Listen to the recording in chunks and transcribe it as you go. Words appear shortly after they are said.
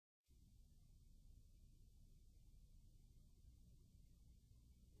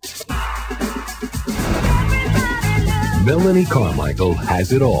Melanie Carmichael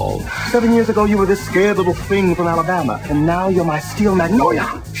has it all. 7 years ago, you were this scared little thing from Alabama, and now you're my steel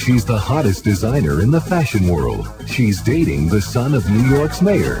magnolia. She's the hottest designer in the fashion world. She's dating the son of New York's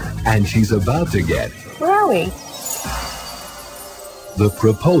mayor, and she's about to get... Where are we? The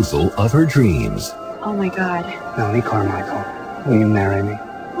proposal of her dreams. Oh my God. Melanie Carmichael, will you marry me?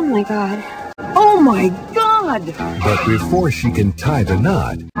 Oh my God. Oh my God! But before she can tie the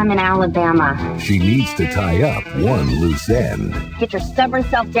knot, I'm in Alabama. she needs to tie up one loose end. Get your stubborn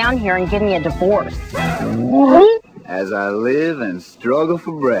self down here and give me a divorce. As I live and struggle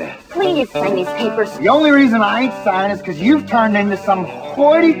for breath. Please sign these papers. The only reason I ain't signing is because you've turned into some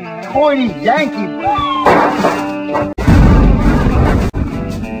hoity-toity Yankee.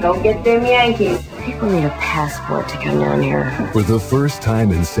 Go get them Yankees. People need a passport to come down here. For the first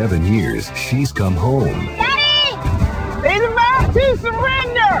time in 7 years, she's come home. Daddy! He's about to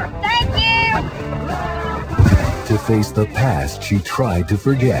surrender! Thank you! To face the past she tried to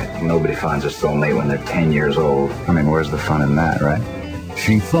forget. Nobody finds a soulmate when they're 10 years old. I mean, where's the fun in that, right?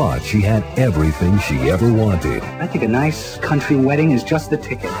 She thought she had everything she ever wanted. I think a nice country wedding is just the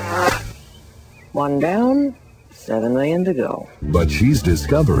ticket. One down, 7 million to go. But she's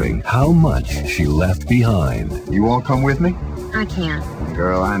discovering how much she left behind. You won't come with me? I can't. The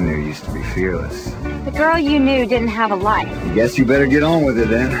girl I knew used to be fearless. The girl you knew didn't have a life. Guess you better get on with it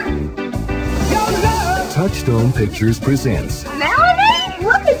then. Touchstone Pictures presents Melanie?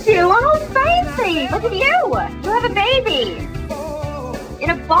 Look at you, all fancy. Look at you. You have a baby. In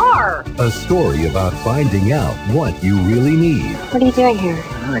a bar. a story about finding out what you really need. What are you doing here?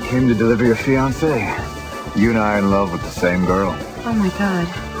 I came to deliver your fiancé. You and I are in love with the same girl. Oh my God.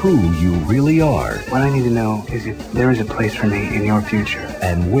 Who you really are. What I need to know is if there is a place for me in your future.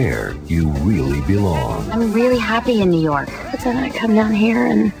 And where you really belong. I'm really happy in New York. But then I come down here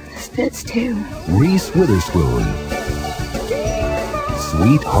and this fits too. Reese Witherspoon.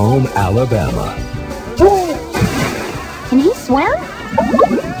 Sweet Home, Alabama. Can he swim?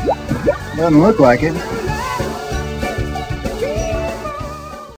 Doesn't look like it.